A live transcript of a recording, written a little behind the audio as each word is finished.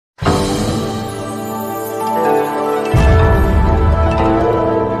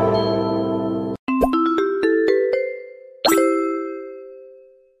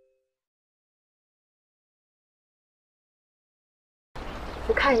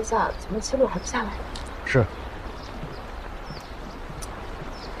看一下怎么记录还不下来。是。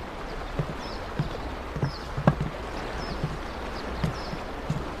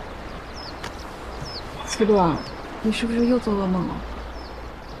七路啊，你是不是又做噩梦了？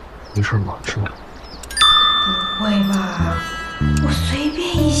没事吧？是吗？不会吧？我随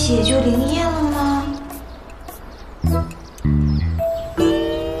便一写就灵验了吗？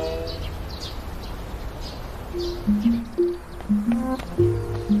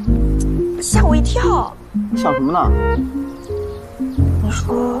吓我一跳！想什么呢？你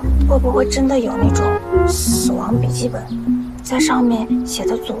说会不会真的有那种死亡笔记本，在上面写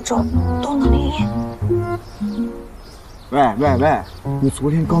的诅咒都能灵验？喂，你昨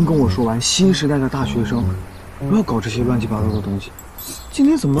天刚跟我说完新时代的大学生不要搞这些乱七八糟的东西，今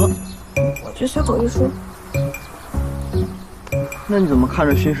天怎么？我就随口一说。那你怎么看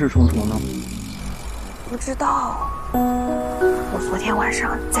着心事重重呢？不知道。我昨天晚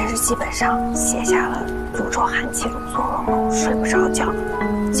上在日记本上写下了诅咒韩七路做噩梦睡不着觉，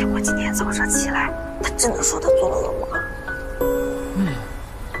结果今天早上起来，他真的说他做了噩梦。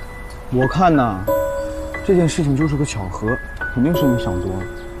我看呐，这件事情就是个巧合，肯定是你想多了。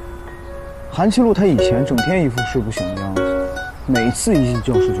韩七路他以前整天一副睡不醒的样子，每次一进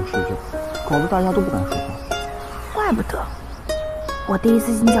教室就睡觉，搞得大家都不敢说话。怪不得，我第一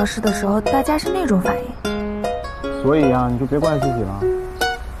次进教室的时候，大家是那种反应。所以呀，你就别怪自己了。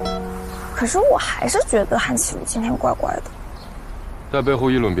可是我还是觉得韩七路今天怪怪的。在背后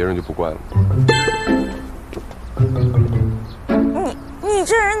议论别人就不怪了。你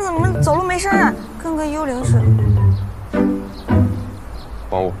这人怎么走路没声啊？跟个幽灵似的。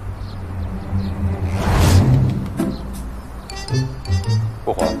还我！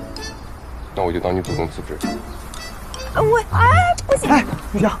不还，那我就当你主动辞职。不行！哎，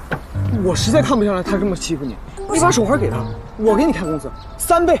雨佳，我实在看不下来他这么欺负你，你把手环给他，我给你开工资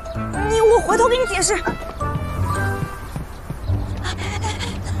3倍。我回头给你解释。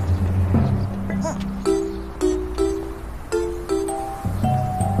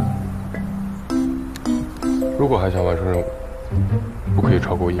如果还想完成任务，不可以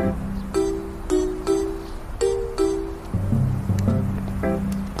超过1秒。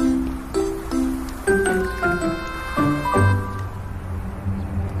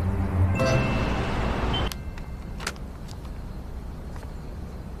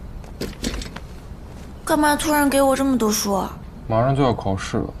干嘛突然给我这么多书啊？马上就要考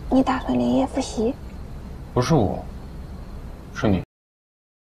试了。你打算连夜复习？不是我，是你。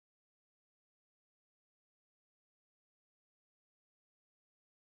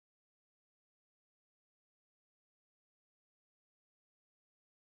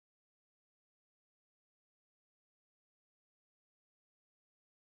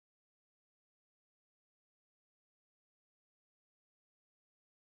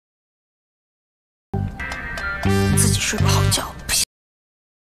自己睡不好觉，不行。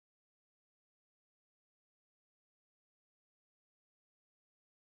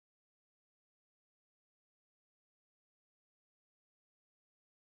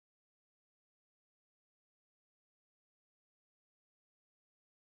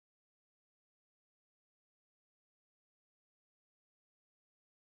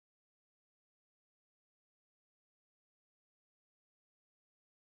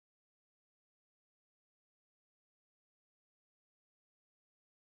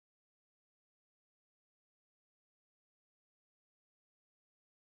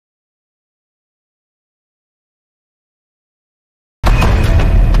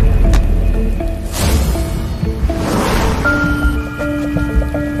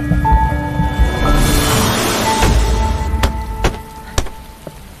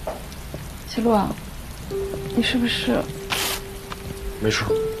七路啊，你是不是？没事。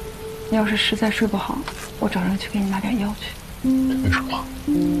你要是实在睡不好，我找人去给你拿点药去。没什么。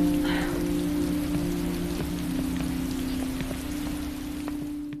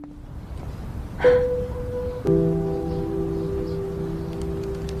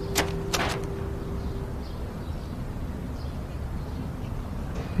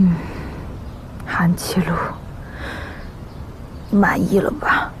韩七路，满意了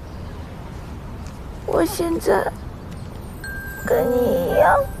吧？我现在跟你一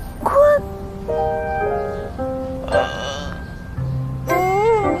样困。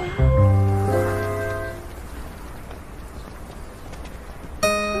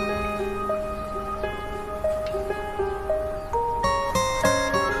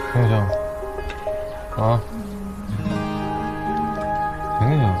醒醒！啊！醒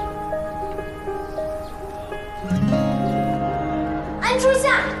醒！安初夏，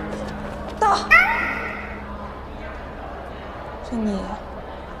到。是你，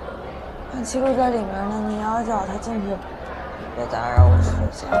韩七路在里面呢，你要找他进去，别打扰我睡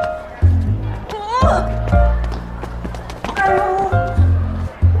觉。哎呦！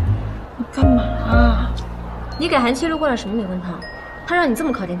你干嘛？你给韩七路灌了什么迷魂汤？他让你这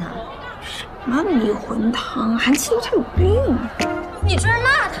么靠近他？什么迷魂汤？韩七路他有病！你居然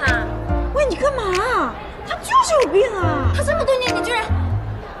骂他！喂，你干嘛？他就是有病啊！他这么对你，你居然……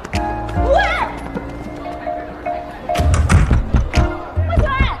喂！